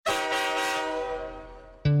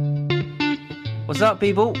What's up,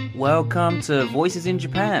 people? Welcome to Voices in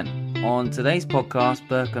Japan. On today's podcast,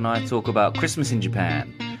 Burke and I talk about Christmas in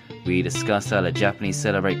Japan. We discuss how the Japanese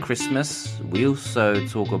celebrate Christmas. We also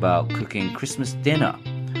talk about cooking Christmas dinner,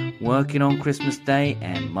 working on Christmas Day,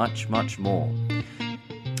 and much, much more.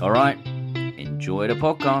 All right, enjoy the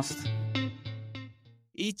podcast.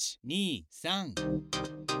 1、2、3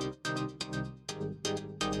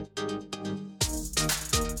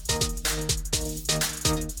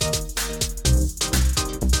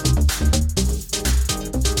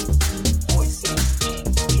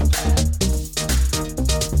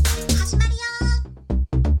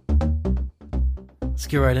 Let's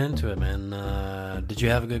get right into it, man. Did you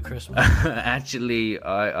have a good Christmas? Actually,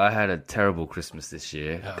 I had a terrible Christmas this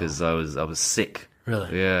year because I was sick.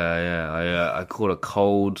 Really? Yeah. I caught a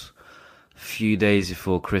cold a few days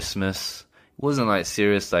before Christmas. It wasn't like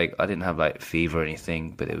serious, like I didn't have like fever or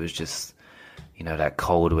anything, but it was just, you know, that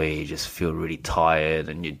cold where you just feel really tired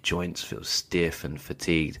and your joints feel stiff and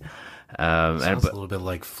fatigued. Sounds a little bit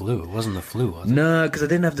like flu. It wasn't the flu, was it? No, because I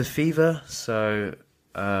didn't have the fever, so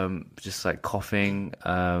just like coughing.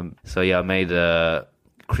 So yeah, I made a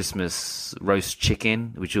Christmas roast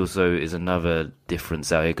chicken, which also is another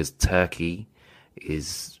difference out here because turkey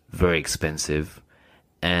is very expensive,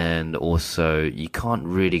 and also you can't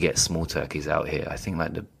really get small turkeys out here. I think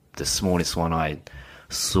like the smallest one I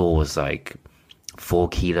saw was like 4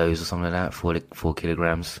 kilos or something like that, 4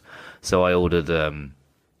 kilograms. So I ordered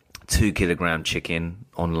 2 kilogram chicken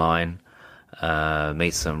online.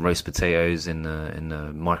 Made some roast potatoes in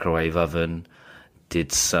the microwave oven.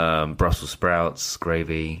 Did some Brussels sprouts,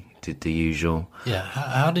 gravy. Did the usual. Yeah.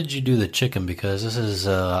 How did you do the chicken? Because this is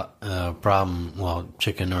a problem. Well,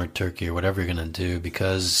 chicken or turkey or whatever you're gonna do,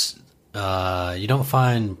 because you don't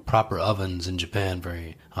find proper ovens in Japan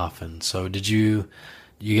very often. So did you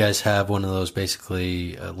guys have one of those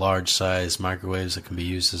basically large size microwaves that can be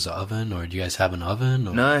used as an oven, or do you guys have an oven?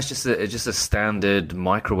 Or? No, it's just a standard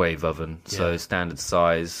microwave oven, so standard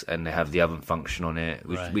size, and they have the oven function on it,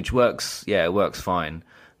 which works. Yeah, it works fine,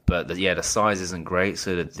 but the size isn't great.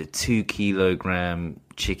 So the 2 kilogram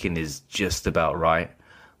chicken is just about right.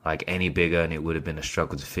 Like any bigger, and it would have been a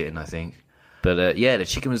struggle to fit in, I think. But the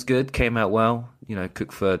chicken was good, came out well, you know,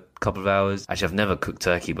 cooked for a couple of hours. Actually, I've never cooked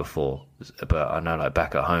turkey before, but I know like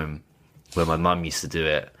back at home where my mum used to do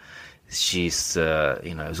it, she's, you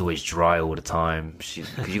know, it was always dry all the time.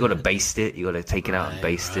 Because you got to baste it, you got to take it out and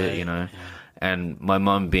baste it, you know. Yeah. And my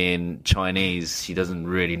mum being Chinese, she doesn't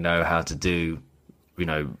really know how to do, you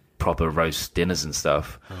know, proper roast dinners and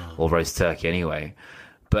stuff, or roast turkey anyway.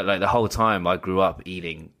 But like the whole time I grew up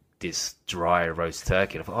eating this dry roast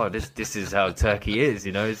turkey. I thought, this is how turkey is,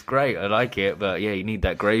 you know, it's great, I like it, but yeah, you need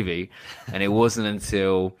that gravy. And it wasn't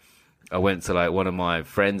until I went to like one of my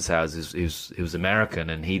friends' houses, he was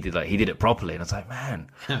American, and he did it properly, and I was like,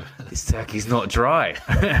 man, this turkey's not dry.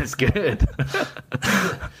 It's good.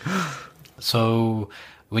 So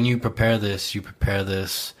when you prepare this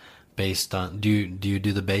based on, do you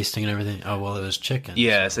do the basting and everything? Oh, well, it was chicken.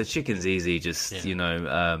 Yeah, so chicken's easy, just you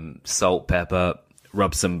know, salt, pepper,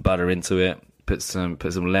 rub some butter into it, put some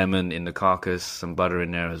lemon in the carcass, some butter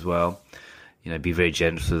in there as well. You know, be very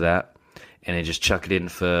generous with that. And then just chuck it in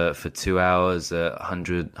for 2 hours at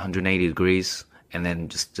 180 degrees, and then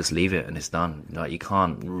just leave it, and it's done. Like, you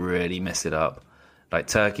can't really mess it up. Like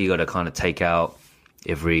turkey, you got to kind of take out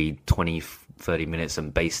every 20, 30 minutes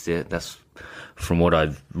and baste it. That's from what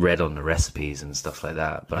I've read on the recipes and stuff like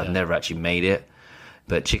that. But I've never actually made it.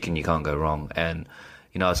 But chicken, you can't go wrong. And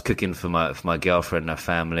you know, I was cooking for my girlfriend and her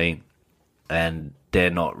family, and they're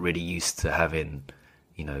not really used to having,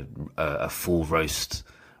 you know, a full roast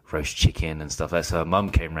chicken and stuff. So her mum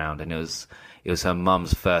came round, and it was her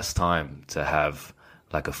mum's first time to have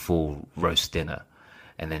like a full roast dinner.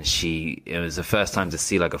 And then it was the first time to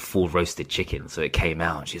see like a full roasted chicken. So it came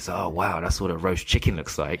out, and she's like, oh wow, that's what a roast chicken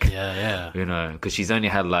looks like. Yeah. You know, because she's only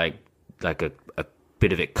had like a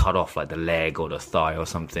bit of it cut off, like the leg or the thigh or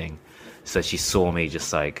something. So she saw me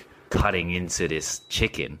just like cutting into this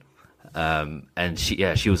chicken, and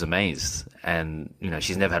she was amazed. And you know,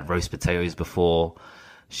 she's never had roast potatoes before,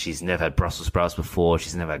 she's never had Brussels sprouts before,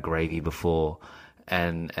 she's never had gravy before,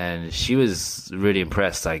 and she was really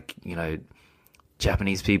impressed. Like, you know,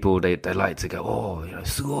 Japanese people, they like to go, oh, you know,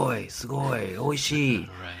 sugoi, oishii,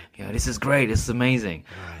 you know, this is great, this is amazing.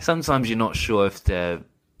 Sometimes you're not sure if they're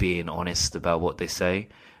being honest about what they say.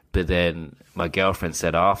 But then my girlfriend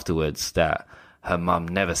said afterwards that her mum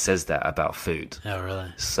never says that about food. Oh,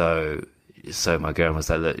 really? So my girlfriend was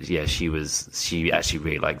like, look, yeah, she actually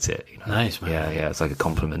really liked it. You know? Nice, man. Yeah, it's like a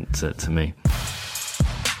compliment to me.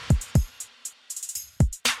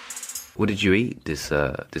 What did you eat this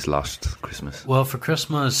last Christmas? Well, for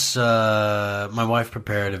Christmas, my wife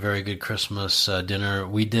prepared a very good Christmas dinner.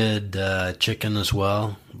 We did chicken as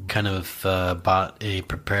well. Kind of bought a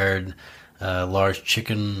prepared large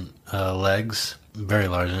chicken legs. Very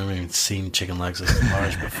large. I've never even seen chicken legs this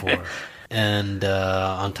large before. And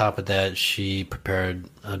on top of that, she prepared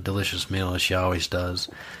a delicious meal, as she always does.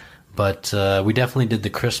 But we definitely did the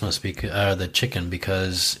the chicken,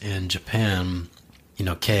 because in Japan, you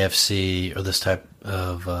know, KFC or this type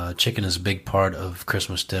of chicken is a big part of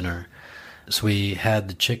Christmas dinner. So we had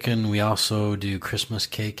the chicken. We also do Christmas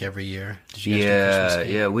cake every year. Did you guys do Christmas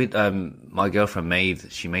cake? Yeah. We my girlfriend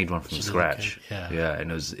made one from scratch. Yeah,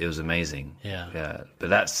 and it was amazing. Yeah. But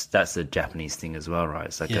that's a Japanese thing as well, right?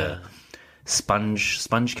 It's like a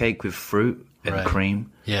sponge cake with fruit and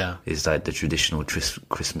cream. Yeah, is like the traditional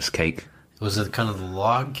Christmas cake. Was it kind of the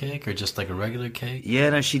log cake or just like a regular cake? Yeah,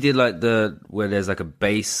 no, she did like where there's like a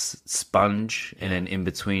base sponge, and then in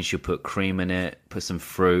between she'll put cream in it, put some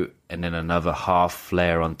fruit, and then another half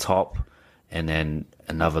layer on top, and then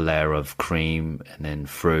another layer of cream, and then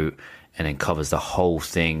fruit, and then covers the whole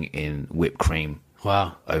thing in whipped cream.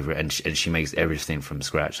 Wow. Over it, and she makes everything from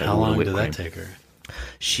scratch. Like how long did that take her?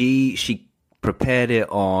 She prepared it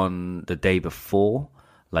on the day before,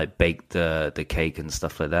 like baked the cake and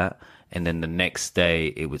stuff like that. And then the next day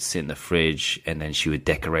it would sit in the fridge, and then she would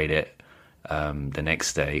decorate it the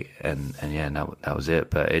next day. And that was it.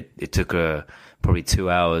 But it took her probably 2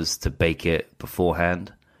 hours to bake it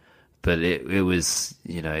beforehand. But it was,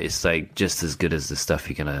 you know, it's like just as good as the stuff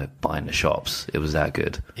you're going to buy in the shops. It was that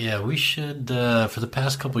good. Yeah, we should, for the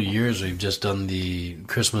past couple of years, we've just done the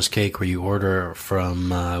Christmas cake where you order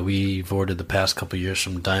from, we've ordered the past couple of years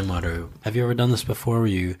from Daimaru. Have you ever done this before, where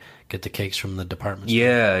you get the cakes from the department store?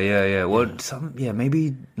 Yeah. Well,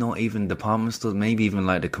 maybe not even department stores, maybe even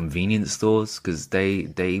like the convenience stores, because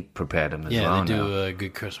they prepare them as well. Yeah, they do now. a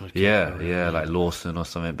good Christmas cake. Yeah, like Lawson or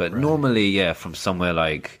something. But normally, from somewhere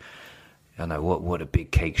like, I don't know what are big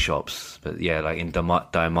cake shops, but yeah, like in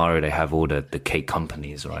Daimaru they have all the cake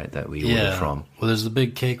companies, right, that we order from. Well, there's the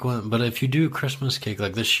big cake one, but if you do Christmas cake,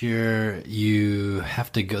 like this year, you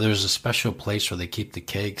have to go. There's a special place where they keep the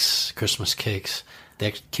cakes, Christmas cakes.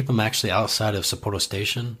 They keep them actually outside of Sapporo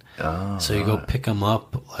Station. Oh, so you go pick them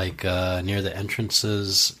up like near the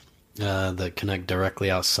entrances that connect directly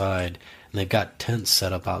outside, and they've got tents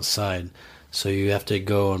set up outside. So you have to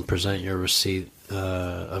go and present your receipt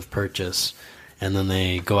of purchase, and then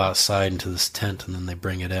they go outside into this tent, and then they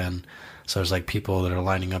bring it in. So there's like people that are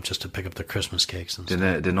lining up just to pick up the Christmas cakes and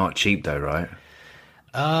stuff. They're not cheap though, right?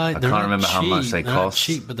 I can't remember how much they they're cost.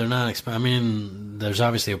 Not cheap, but they're not expensive. I mean, there's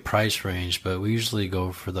obviously a price range, but we usually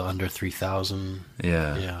go for the under 3,000.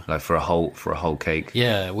 Yeah, like for a whole cake.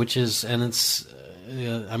 Yeah, which is, and it's,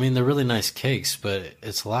 I mean, they're really nice cakes, but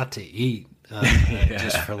it's a lot to eat.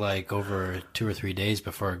 Just for like over 2 or 3 days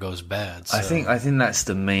before it goes bad. So. I think that's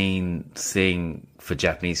the main thing for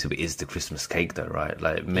Japanese people is the Christmas cake, though, right?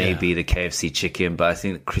 Like maybe the KFC chicken, but I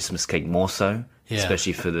think the Christmas cake more so,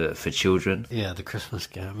 especially for children. Yeah, the Christmas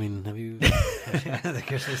cake. I mean, have you the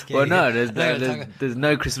Christmas cake? Well, no, there's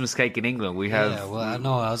no Christmas cake in England. We have. Yeah, well,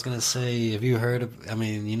 no, I was gonna say, have you heard of? I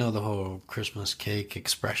mean, you know the whole Christmas cake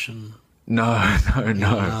expression. No. I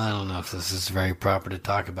don't know if this is very proper to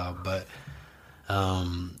talk about, but.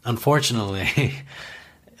 Unfortunately,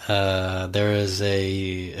 there is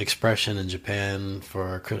a expression in Japan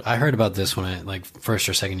for. I heard about this when I first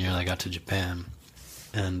or second year I got to Japan,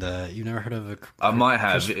 and you never heard of a. I might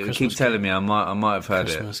have. Keep telling me. I might have heard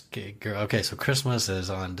Christmas cake. Okay, so Christmas is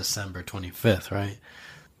on December 25th, right?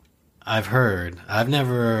 I've heard. I've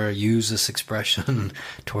never used this expression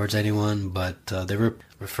towards anyone, but they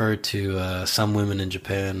refer to some women in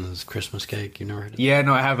Japan as Christmas cake. You never heard of it? Yeah,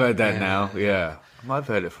 no, I have heard that now. Yeah. I might have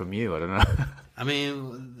heard it from you. I don't know. I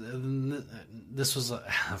mean, this was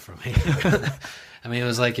from me. I mean, it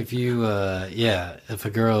was like if you, if a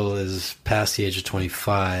girl is past the age of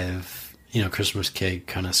 25, Christmas cake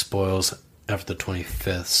kind of spoils after the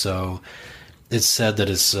 25th. So it's said that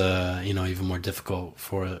it's, even more difficult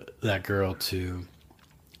for that girl to,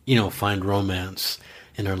 find romance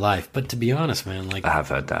in her life. But to be honest, man, like I have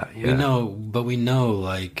heard that. Yeah. We know,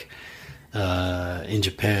 like in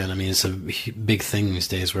Japan, I mean, it's a big thing these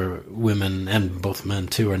days where women and both men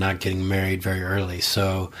too are not getting married very early.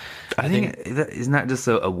 So I think isn't that just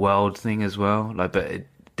a world thing as well? Like, but it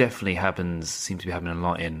definitely seems to be happening a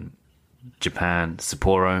lot in Japan,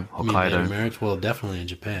 Sapporo, Hokkaido. Marriage? Well, definitely in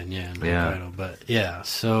Japan, in Hokkaido. But yeah,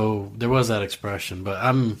 so there was that expression. But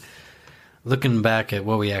I'm looking back at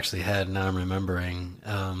what we actually had. Now I'm remembering.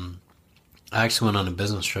 I actually went on a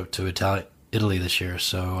business trip to Italy this year,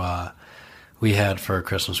 so we had for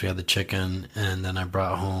Christmas, we had the chicken, and then I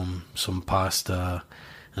brought home some pasta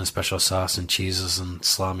and a special sauce and cheeses and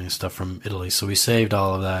salami and stuff from Italy. So we saved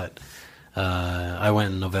all of that. I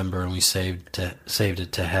went in November and we saved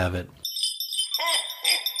it to have it.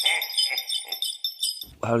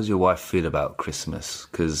 How does your wife feel about Christmas?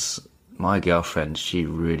 Because my girlfriend, she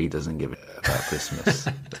really doesn't give a about Christmas.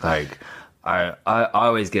 Like, I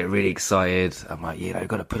always get really excited. I'm like, you know,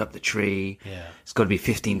 got to put up the tree. Yeah. It's got to be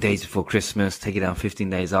 15 days before Christmas. Take it down 15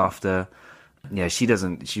 days after. Yeah, she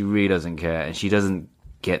really doesn't care, and she doesn't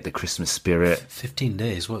get the Christmas spirit. 15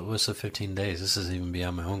 days? What's the 15 days? This is even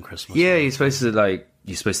beyond my own Christmas. Yeah, you're supposed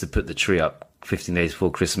to put the tree up 15 days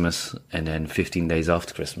before Christmas, and then 15 days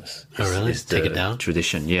after Christmas. Oh, really? Take it down?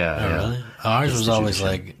 Tradition, yeah. Oh, yeah. really? Ours was always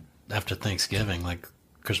tradition. like after Thanksgiving, like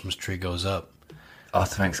Christmas tree goes up.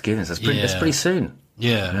 After Thanksgiving, that's pretty soon.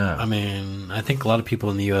 Yeah. Yeah. I mean, I think a lot of people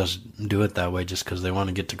in the U.S. do it that way just because they want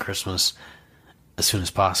to get to Christmas as soon as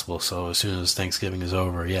possible. So as soon as Thanksgiving is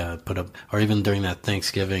over, yeah, put up, or even during that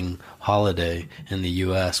Thanksgiving holiday in the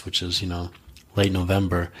U.S., which is, you know, late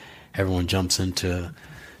November, everyone jumps into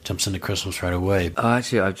Christmas right away.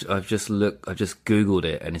 Actually, I've just Googled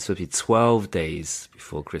it, and it's supposed to be 12 days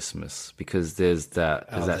before Christmas, because there's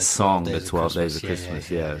that song, the 12 days of Christmas.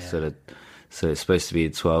 Yeah. So it's supposed to be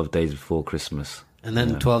 12 days before Christmas. And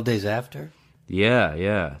then 12 days after?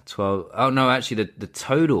 Yeah. 12. Oh no, actually, the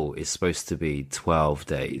total is supposed to be 12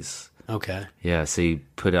 days. Okay. Yeah, so you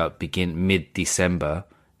put out begin mid-December,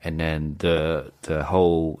 and then the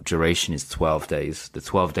whole duration is 12 days. The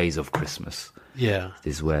 12 days of Christmas. Yeah.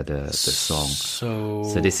 Is where the song.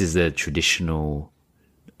 So this is the traditional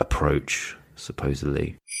approach,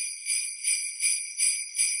 supposedly.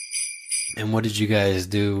 And what did you guys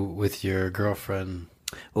do with your girlfriend?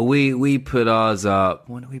 Well, we put ours up.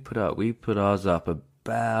 When did we put up? We put ours up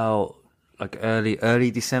about like early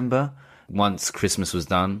December. Once Christmas was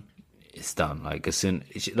done, it's done. Like as soon,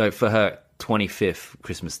 like for her 25th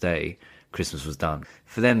Christmas Day, Christmas was done.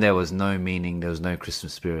 For them, there was no meaning. There was no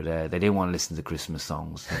Christmas spirit there. They didn't want to listen to Christmas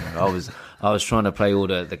songs. You know, I was trying to play all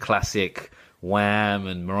the classic Wham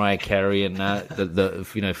and Mariah Carey and that the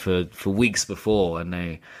you know for weeks before, and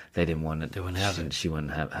they didn't want it. They wouldn't have it. She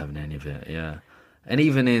wasn't having any of it. Yeah, and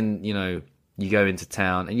even in, you know, you go into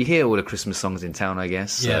town and you hear all the Christmas songs in town, I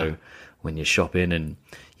guess. So Yeah. when you're shopping and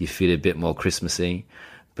you feel a bit more Christmassy.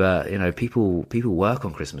 But, you know, people work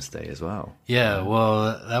on Christmas Day as well. Yeah,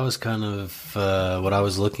 well, that was kind of what I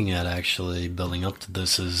was looking at, actually, building up to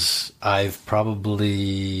this. Is I've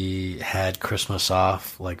probably had Christmas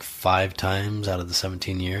off like 5 times out of the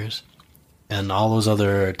 17 years. And all those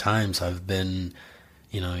other times I've been,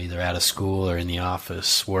 you know, either out of school or in the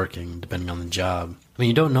office working, depending on the job. I mean,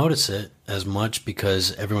 you don't notice it as much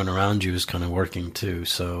because everyone around you is kind of working too.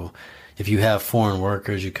 So if you have foreign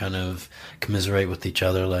workers, you kind of commiserate with each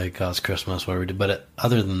other, like, oh, it's Christmas, what do we do? But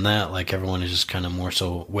other than that, like, everyone is just kind of more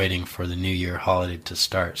so waiting for the New Year holiday to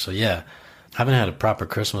start. So yeah, I haven't had a proper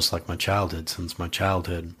Christmas like my childhood since my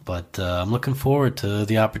childhood. But I'm looking forward to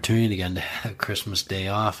the opportunity again to have Christmas Day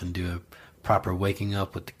off and do a proper waking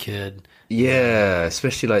up with the kid. Yeah,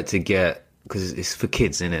 especially like to get, because it's for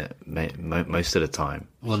kids, isn't it? Most of the time.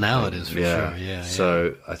 Well, now it is for sure. Yeah.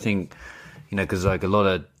 So I think, you know, because like a lot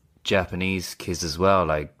of Japanese kids as well,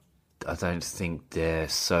 like I don't think they're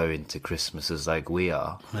so into Christmas as like we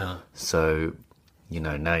are. No. So, you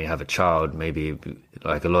know, now you have a child, maybe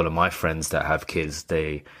like a lot of my friends that have kids,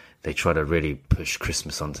 they try to really push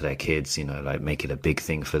Christmas onto their kids, you know, like make it a big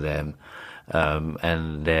thing for them.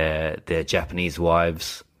 And their Japanese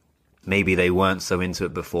wives, maybe they weren't so into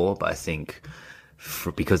it before, but I think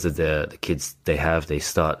because of the kids they're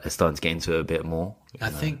starting to get into it a bit more.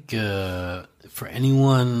 I think for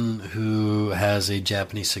anyone who has a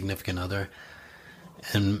Japanese significant other,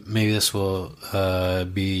 and maybe this will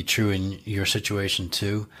be true in your situation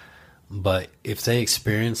too, but if they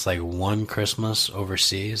experience like one Christmas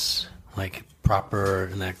overseas, like proper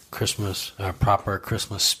in that proper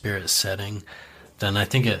Christmas spirit setting, then I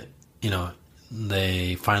think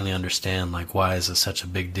they finally understand like why is this such a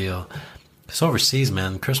big deal. Because overseas,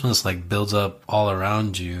 man, Christmas like builds up all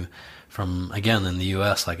around you. From, again, in the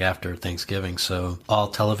U.S., like after Thanksgiving. So all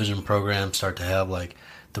television programs start to have like,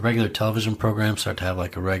 the regular television programs start to have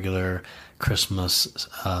like a regular Christmas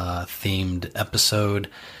themed episode.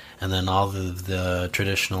 And then all the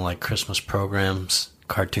traditional like Christmas programs,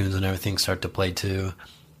 cartoons and everything start to play too.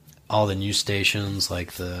 All the news stations,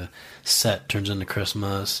 like the set turns into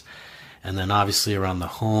Christmas. And then obviously around the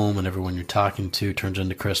home and everyone you're talking to turns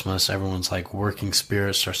into Christmas. Everyone's like working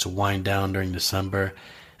spirit starts to wind down during December.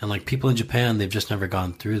 And like people in Japan, they've just never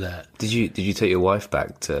gone through that. Did you take your wife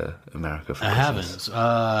back to America for Christmas?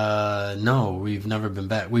 I haven't. No, we've never been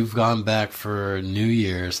back. We've gone back for New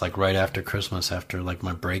Year's, like right after Christmas, after like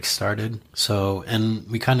my break started. So, and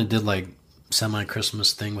we kind of did like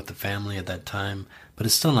semi-Christmas thing with the family at that time, but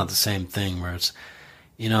it's still not the same thing where it's,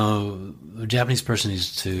 you know, the Japanese person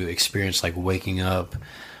needs to experience like waking up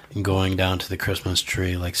and going down to the Christmas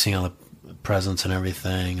tree, like seeing all the presents and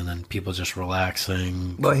everything, and then people just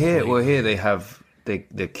relaxing. Well, here they have the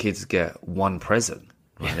kids get one present.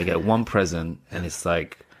 Right? They get one present, and it's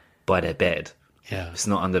like by their bed. Yeah, it's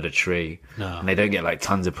not under the tree. No, and they don't get like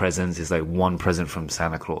tons of presents. It's like one present from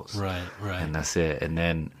Santa Claus. Right, and that's it. And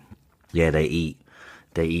then they eat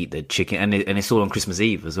the chicken, and it's all on Christmas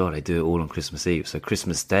Eve as well. They do it all on Christmas Eve. So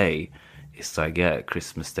Christmas Day, it's like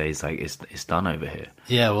Christmas Day is like it's done over here.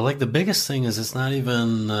 Yeah, well, like the biggest thing is it's not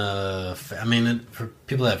even. I mean, for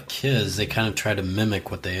people that have kids, they kind of try to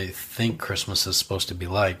mimic what they think Christmas is supposed to be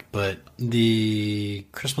like. But the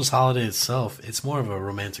Christmas holiday itself, it's more of a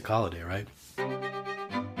romantic holiday, right?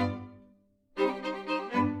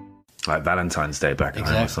 Like Valentine's Day back in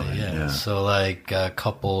home or something. Yeah. So like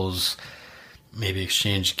couples maybe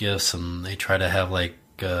exchange gifts and they try to have like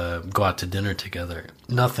go out to dinner together.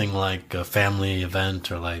 Nothing like a family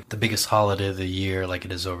event or like the biggest holiday of the year like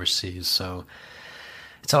it is overseas. So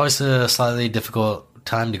it's always a slightly difficult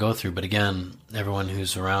time to go through. But again, everyone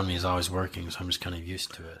who's around me is always working, so I'm just kind of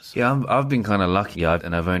used to it. So. Yeah, I've been kind of lucky,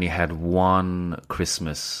 and I've only had one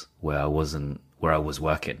Christmas where I was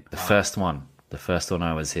working. The first one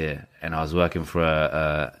I was here, and I was working for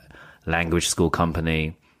a language school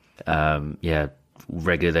company.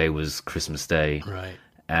 Regular day was Christmas Day. Right.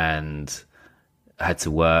 And I had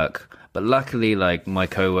to work. But luckily, like, my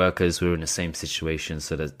co-workers were in the same situation,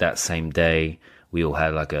 so that same day, we all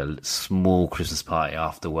had, like, a small Christmas party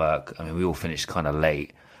after work. I mean, we all finished kind of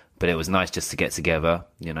late, but it was nice just to get together,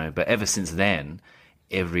 you know. But ever since then,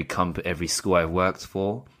 every school I've worked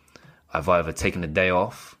for, I've either taken a day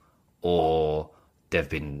off or they've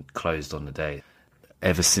been closed on the day.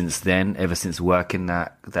 Ever since then, ever since working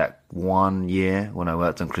that 1 year when I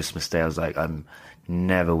worked on Christmas Day, I was like, I'm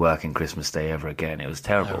never working Christmas Day ever again. It was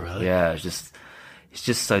terrible. Oh, really? Yeah, it's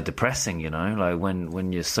just so depressing, you know, like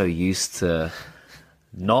when you're so used to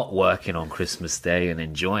not working on Christmas Day and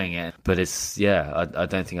enjoying it. But I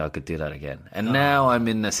don't think I could do that again. And now I'm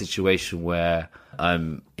in a situation where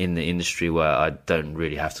I'm in the industry where I don't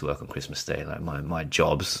really have to work on Christmas Day. Like my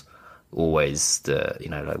job's always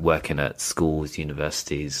like working at schools,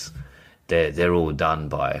 universities, they're all done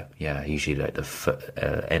by usually like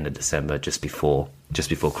the end of December, just before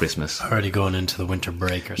Christmas. Already going into the winter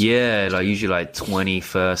break or something. Yeah, like usually like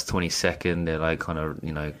 21st, 22nd, they're like kind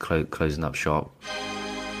of closing up shop.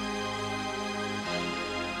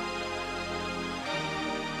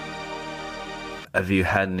 Have you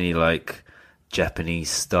had any like Japanese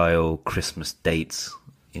style Christmas dates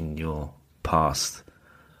in your past?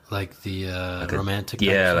 Like the romantic.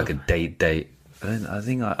 Like a date. I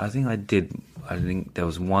think I did. I think there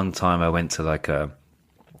was one time I went to like a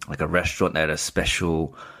restaurant that had a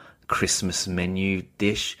special Christmas menu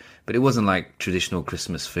dish, but it wasn't like traditional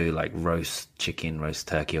Christmas food like roast chicken, roast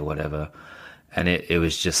turkey, or whatever. And it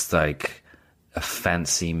was just like a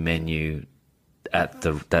fancy menu that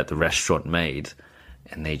the restaurant made,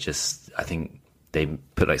 and I think they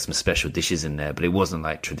put like some special dishes in there, but it wasn't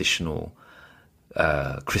like traditional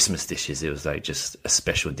Christmas dishes. It was like just a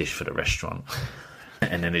special dish for the restaurant.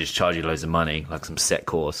 And then they just charge you loads of money, like some set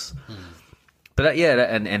course. But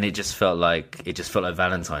and it just felt like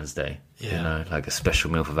Valentine's Day, you know, like a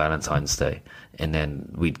special meal for Valentine's Day. And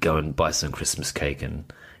then we'd go and buy some Christmas cake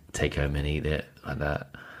and take home and eat it like that.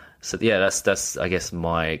 So that's I guess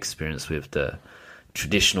my experience with the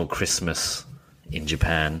traditional Christmas in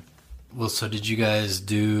Japan. Well, so did you guys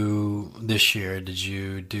do this year? Did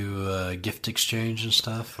you do a gift exchange and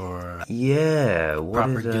stuff, or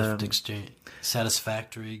proper gift exchange,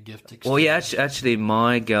 satisfactory gift exchange? Well, yeah, actually,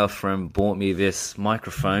 my girlfriend bought me this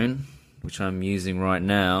microphone, which I'm using right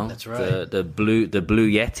now. That's right, the Blue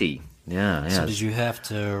Yeti. Yeah. So did you have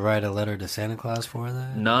to write a letter to Santa Claus for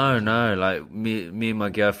that? No. Like me and my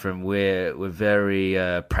girlfriend, we're very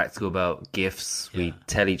practical about gifts. Yeah. We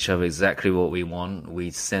tell each other exactly what we want. We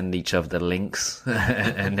send each other the links,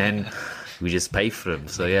 and then we just pay for them.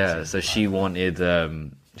 So so she wanted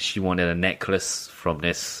a necklace from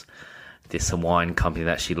this Hawaiian company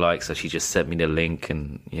that she likes. So she just sent me the link,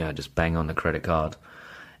 and just bang on the credit card.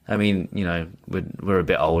 I mean, you know, we're a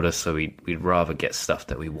bit older, so we'd rather get stuff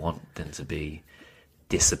that we want than to be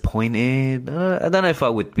disappointed. I don't know if I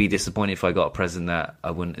would be disappointed if I got a present that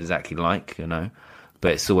I wouldn't exactly like, you know.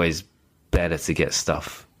 But it's always better to get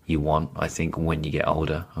stuff you want, I think, when you get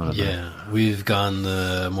older. I don't know. Yeah, we've gone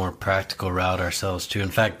the more practical route ourselves too. In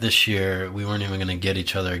fact, this year we weren't even going to get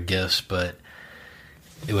each other gifts, but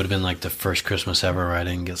it would have been like the first Christmas ever where I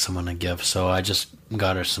didn't get someone a gift. So I just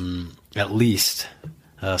got her some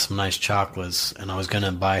nice chocolates, and I was going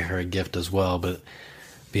to buy her a gift as well, but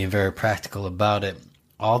being very practical about it,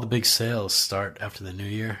 all the big sales start after the new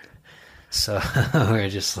year. So we're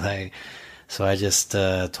just like, so I just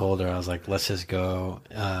told her, I was like, let's just go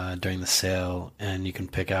during the sale and you can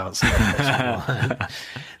pick out something that you want.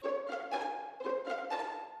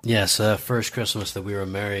 Yeah, so that first Christmas that we were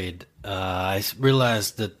married, I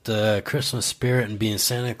realized that the Christmas spirit and being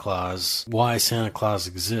Santa Claus, why Santa Claus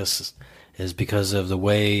exists, is because of the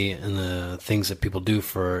way and the things that people do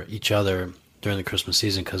for each other during the Christmas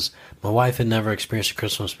season. Because my wife had never experienced a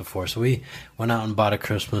Christmas before, so we went out and bought a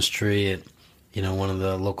Christmas tree at one of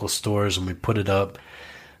the local stores, and we put it up.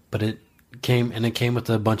 But it came with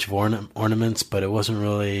a bunch of ornaments, but it wasn't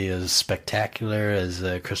really as spectacular as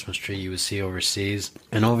a Christmas tree you would see overseas.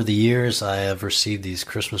 And over the years, I have received these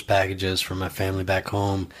Christmas packages from my family back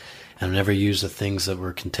home, and I never used the things that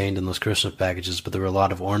were contained in those Christmas packages, but there were a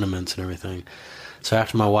lot of ornaments and everything. So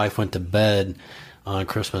after my wife went to bed on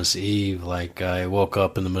Christmas Eve, like, I woke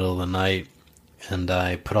up in the middle of the night, and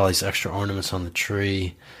I put all these extra ornaments on the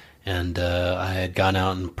tree. And I had gone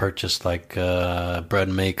out and purchased like a bread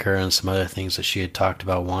maker and some other things that she had talked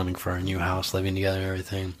about wanting for our new house, living together and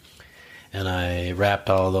everything. And I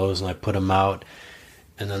wrapped all of those and I put them out.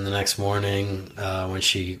 And then the next morning when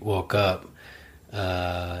she woke up,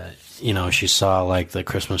 she saw like the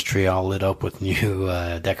Christmas tree all lit up with new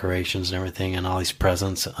decorations and everything, and all these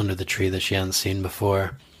presents under the tree that she hadn't seen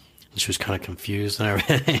before. She was kind of confused and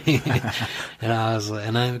everything.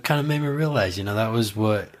 and it kind of made me realize, that was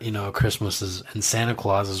what, Christmas is and Santa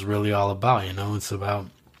Claus is really all about. It's about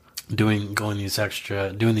doing these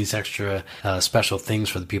extra special things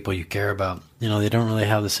for the people you care about. They don't really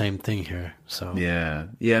have the same thing here. So yeah.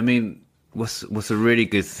 I mean, what's a really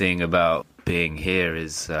good thing about being here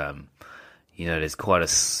is, there's quite a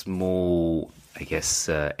small, I guess,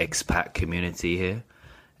 expat community here,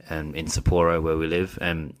 and in Sapporo where we live,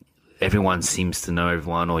 and everyone seems to know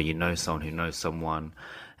everyone, or someone who knows someone.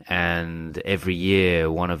 And every year,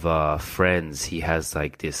 one of our friends, he has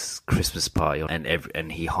like this Christmas party,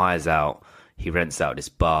 and he rents out this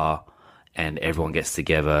bar, and everyone gets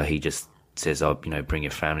together. He just says, bring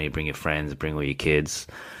your family, bring your friends, bring all your kids.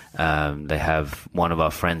 They have one of our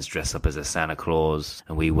friends dress up as a Santa Claus,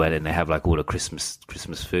 and we went, and they have like all the Christmas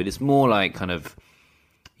food. It's more like kind of,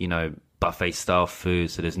 buffet style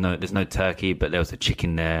food. So there's no turkey, but there was a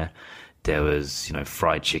chicken there. There was,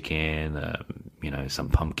 fried chicken, some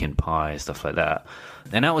pumpkin pie, stuff like that.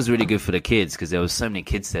 And that was really good for the kids because there was so many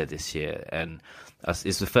kids there this year. And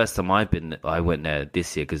it's the first time I went there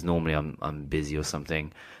this year, because normally I'm busy or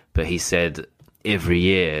something. But he said every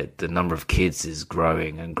year the number of kids is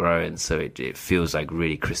growing and growing, so it feels like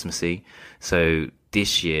really Christmassy. So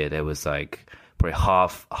this year there was like probably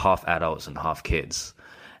half adults and half kids.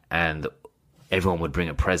 And everyone would bring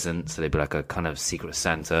a present, so they'd be like a kind of secret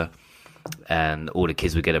Santa, and all the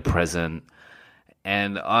kids would get a present.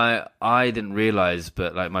 And I didn't realize,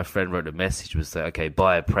 but like my friend wrote a message, was like, okay,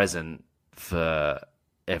 buy a present for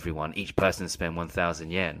everyone. Each person spend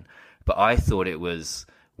 1,000 yen. But I thought it was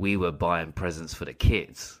we were buying presents for the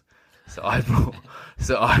kids. So I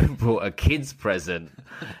brought a kid's present,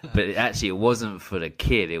 but it wasn't for the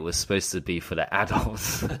kid. It was supposed to be for the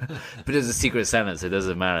adults. But it was a secret Santa, so it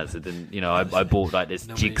doesn't matter. So then, I bought like this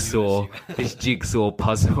jigsaw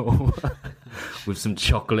puzzle with some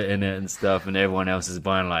chocolate in it and stuff, and everyone else is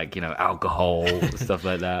buying like, alcohol, stuff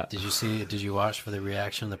like that. Did you watch for the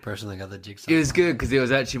reaction of the person that got the jigsaw? It was good because it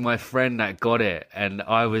was actually my friend that got it, and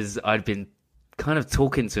I'd been kind of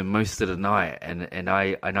talking to him most of the night, and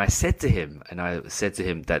I said to him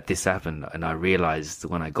that this happened, and I realized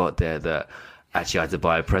when I got there that actually I had to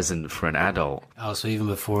buy a present for an adult. Oh, so even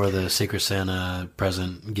before the Secret Santa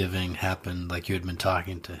present giving happened, like you had been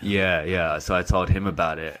talking to him. Yeah. So I told him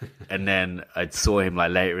about it, and then I saw him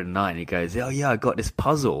like later in the night, and he goes, "Oh yeah, I got this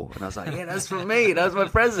puzzle," and I was like, "Yeah, that's for me. That was my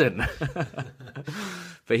present."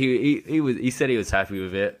 But he said he was happy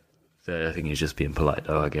with it. So I think he's just being polite,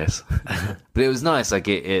 though, I guess. But it was nice. Like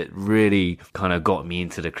it really kind of got me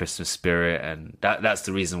into the Christmas spirit, and that's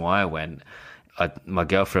the reason why I went. My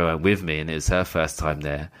girlfriend went with me, and it was her first time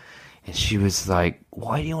there, and she was like,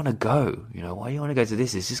 "Why do you want to go? Why do you want to go to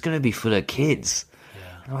this? It's just going to be full of kids."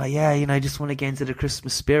 Yeah. And I'm like, "Yeah, I just want to get into the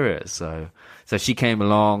Christmas spirit." So she came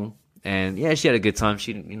along, and yeah, she had a good time.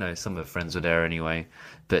 She, some of her friends were there anyway,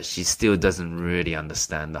 but she still doesn't really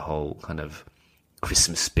understand the whole kind of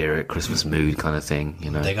Christmas spirit, Christmas mood kind of thing,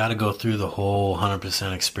 you know. They got to go through the whole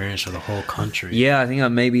 100% experience of the whole country. Yeah, I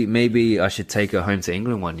think maybe I should take her home to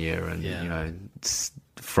England one year and, you know,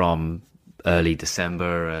 from early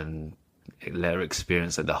December and let her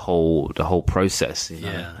experience like the whole process, you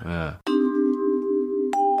know? Yeah.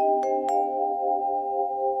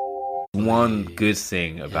 One good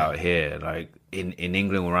thing about here, like in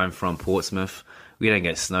England where I'm from, Portsmouth, we don't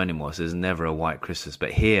get snow anymore, so there's never a white Christmas.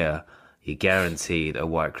 But here, you're guaranteed a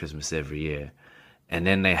white Christmas every year. And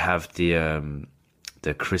then they have the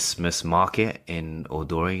Christmas market in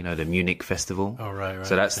Odori, you know, the Munich festival. Oh, right.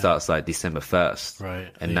 So that starts like December 1st.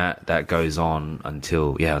 Right. And that goes on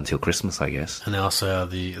until Christmas, I guess. And they also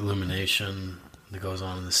have the illumination that goes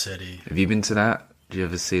on in the city. Have you been to that? Did you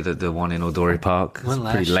ever see the one in Odori Park? It's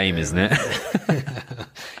pretty lame, isn't it?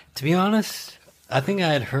 To be honest, I think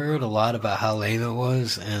I had heard a lot about how lame it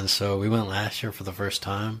was, and so we went last year for the first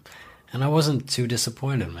time, and I wasn't too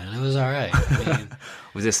disappointed, man. It was all right. I mean,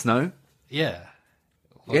 was there snow? Yeah.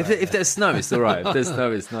 Well, if there's snow, it's all right. If there's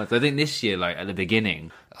snow, it's nice. I think this year, like at the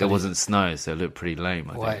beginning, there wasn't snow, so it looked pretty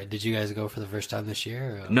lame. I think. Did you guys go for the first time this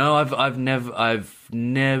year? Or? No, I haven't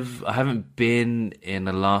been in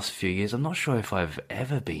the last few years. I'm not sure if I've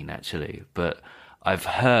ever been actually, but I've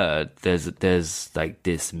heard there's like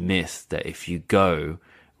this myth that if you go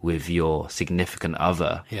with your significant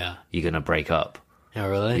other, you're gonna break up. Oh,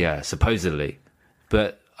 really? Yeah, supposedly,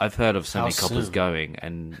 but I've heard of so many couples going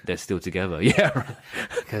and they're still together. Yeah,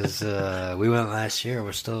 because we went last year.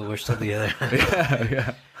 We're still together.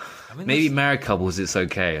 yeah. I mean, maybe married couples, it's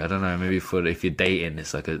okay. I don't know. Maybe if you're dating,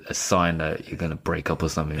 it's like a sign that you're gonna break up or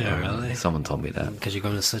something. Yeah, really? Someone told me that. Because you're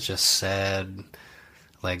going to such a sad,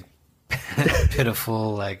 like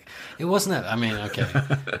pitiful, like it wasn't that. I mean, okay,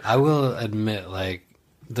 I will admit, like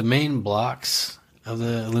the main blocks of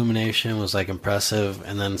the illumination was like impressive,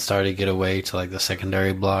 and then started to get away to like the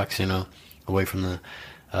secondary blocks, you know, away from the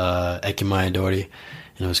Ekimae Dori,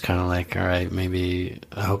 and it was kind of like, all right, maybe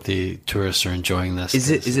I hope the tourists are enjoying this.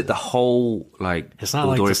 Is it the whole like? It's not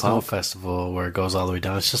like the snow festival where it goes all the way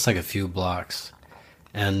down. It's just like a few blocks,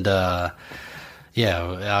 and yeah,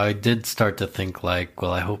 I did start to think like,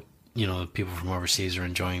 well, I hope people from overseas are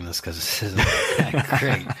enjoying this because this isn't that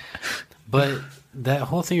great, but. That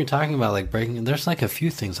whole thing you're talking about, like breaking, there's like a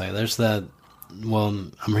few things like there's that. Well,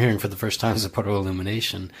 I'm hearing for the first time as a part of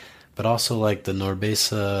illumination, but also like the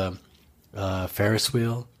Norbesa Ferris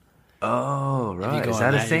wheel. Oh, right. Is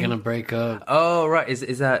that a thing? You're gonna break up. Oh, right.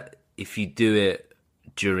 Is that if you do it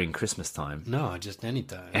during Christmas time? No, just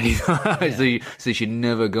anytime. Anytime. Yeah. So you should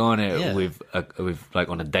never go on it with like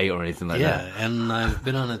on a date or anything like that. Yeah, and I've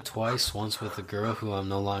been on it twice. Once with a girl who I'm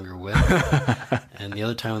no longer with, and the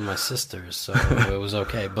other time with my sisters. So it was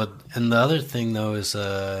okay. And the other thing though is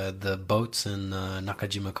the boats in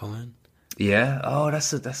Nakajima Koen. Yeah. Oh,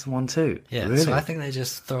 that's one too. Yeah. Really? So I think they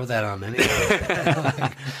just throw that on anyway.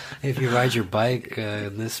 Like, if you ride your bike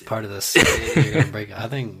in this part of the city, you're gonna break. I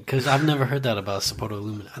think because I've never heard that about Sapporo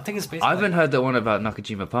Illumina. I think it's basically. I haven't heard that one about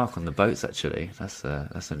Nakajima Park on the boats actually. That's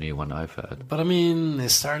a new one I've heard. But I mean,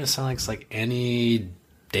 it's starting to sound like it's like any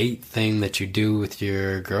date thing that you do with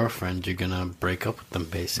your girlfriend, you're gonna break up with them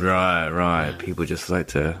basically. Right. Yeah. People just like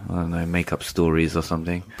to, I don't know, make up stories or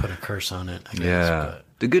something. Put a curse on it, I guess. Yeah. But.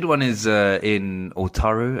 The good one is in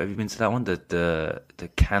Otaru. Have you been to that one? The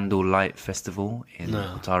Candlelight Festival in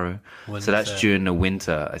Otaru. So that's during the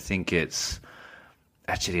winter. I think that's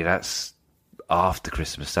after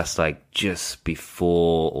Christmas. That's like just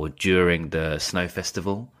before or during the snow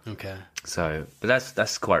festival. Okay. So, but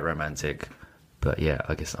that's quite romantic. But yeah,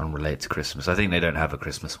 I guess unrelated to Christmas. I think they don't have a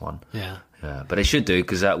Christmas one. Yeah. Yeah, but they should do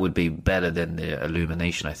because that would be better than the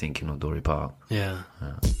illumination, I think, in Odori Park. Yeah.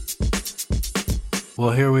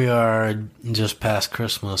 Well, here we are just past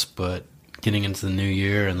Christmas, but getting into the new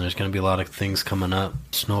year, and there's going to be a lot of things coming up.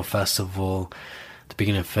 Snow Festival at the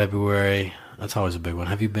beginning of February. That's always a big one.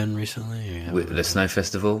 Have you been recently? With the Snow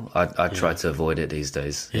Festival? I try to avoid it these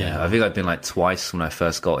days. Yeah. I think I've been like twice when I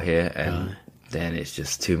first got here, and then it's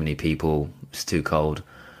just too many people. It's too cold.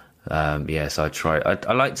 So I try.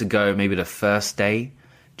 I like to go maybe the first day,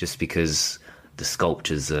 just because the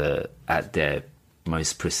sculptures are at their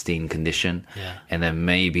most pristine condition, and then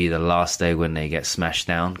maybe the last day when they get smashed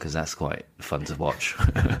down, because that's quite fun to watch.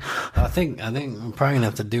 I think we're probably gonna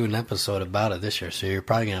have to do an episode about it this year, so you're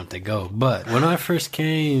probably gonna have to go. But when I first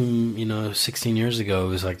came, 16 years ago, it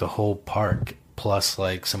was like the whole park plus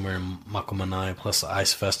like somewhere in Makomanai plus the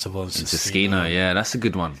ice festival in Susukino. Yeah, that's a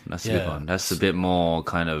good one. That's a good one. That's a bit more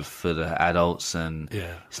kind of for the adults, and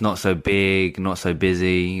it's not so big, not so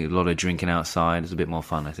busy, a lot of drinking outside. It's a bit more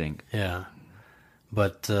fun, I think. Yeah.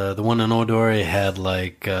 But the one in Odori had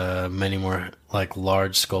like many more like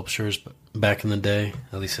large sculptures back in the day.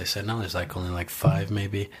 At least they said now there's like only like 5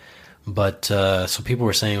 maybe. But so people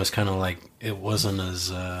were saying it was kind of like it wasn't as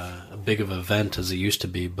big of an event as it used to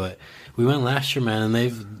be. But we went last year, man, and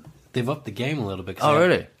they've upped the game a little bit. Oh,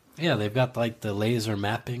 really? Yeah, they've got like the laser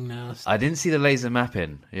mapping now. I didn't see the laser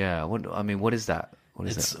mapping. Yeah, what is that? What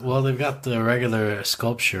is it? Well, they've got the regular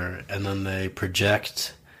sculpture, and then they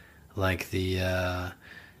project like the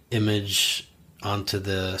image onto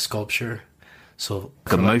the sculpture. So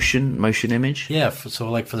the motion image. Yeah, so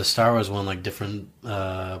like for the Star Wars one, like different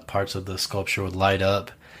parts of the sculpture would light up,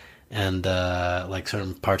 and like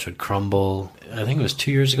certain parts would crumble. I think it was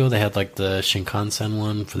 2 years ago they had like the Shinkansen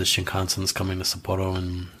one for the Shinkansen's coming to Sapporo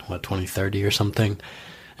in 2030 or something,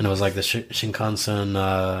 and it was like the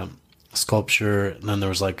Shinkansen sculpture, and then there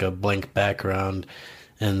was like a blank background.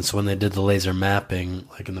 And so when they did the laser mapping,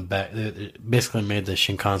 like in the back, it basically made the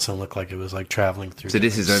Shinkansen look like it was like traveling through. So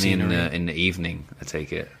this is only in the evening, I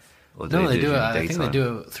take it. Or no, they do it. I think they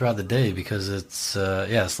do it throughout the day because it's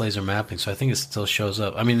it's laser mapping. So I think it still shows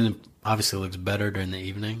up. I mean, obviously it looks better during the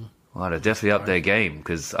evening. Well, they definitely up their game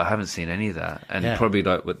because I haven't seen any of that, and probably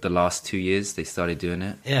like with the last 2 years they started doing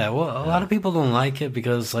it. Yeah, well, a lot of people don't like it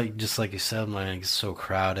because, like, just like you said, like it's so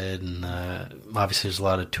crowded, and obviously there's a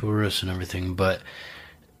lot of tourists and everything. But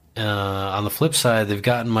on the flip side, they've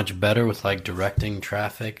gotten much better with like directing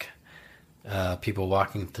traffic, people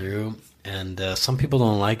walking through, and some people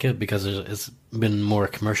don't like it because it's been more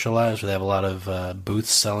commercialized. They have a lot of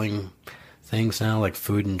booths selling things now, like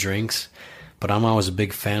food and drinks. But I'm always a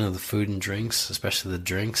big fan of the food and drinks, especially the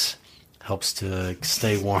drinks. Helps to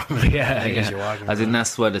stay warm. As you're walking I think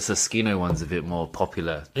that's why the Saskino one's a bit more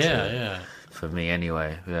popular. For me,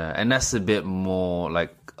 anyway. Yeah, and that's a bit more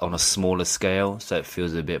like on a smaller scale, so it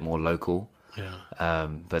feels a bit more local. Yeah.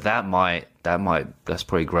 But that's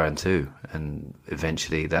probably growing too, and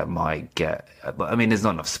eventually that might get. But I mean, there's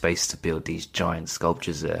not enough space to build these giant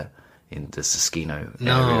sculptures there in the Saskino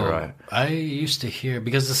area, right? I used to hear,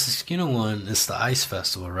 because the Saskino one is the ice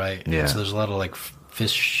festival, right? Yeah. So there's a lot of like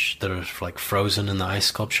fish that are like frozen in the ice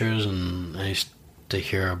sculptures, and I used to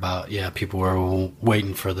hear about people were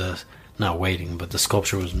waiting for not waiting, but the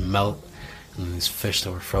sculpture was melt, and these fish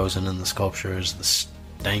that were frozen in the sculptures, the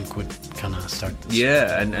stank would kind of start to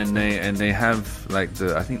and they have like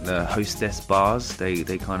I think the hostess bars, they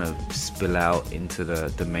kind of spill out into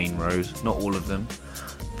the main rows, not all of them,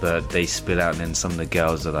 but they spill out, and then some of the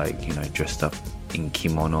girls are like, dressed up in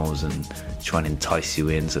kimonos and trying to entice you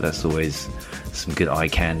in, so that's always some good eye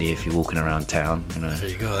candy if you're walking around town, There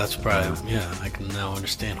you go, that's probably, I can now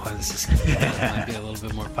understand why this is might be a little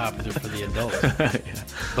bit more popular for the adults.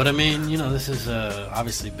 But I mean, this is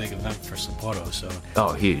obviously a big event for Sapporo, so...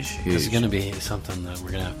 Oh, huge. It's going to be something that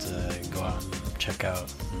we're going to have to go out and check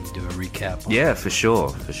out and do a recap on. Yeah, for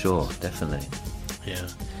sure, definitely. Yeah.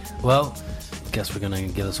 Well, guess we're gonna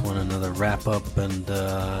give this one another wrap up, and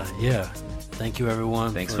thank you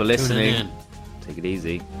everyone. Thanks for listening. In. Take it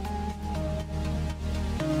easy.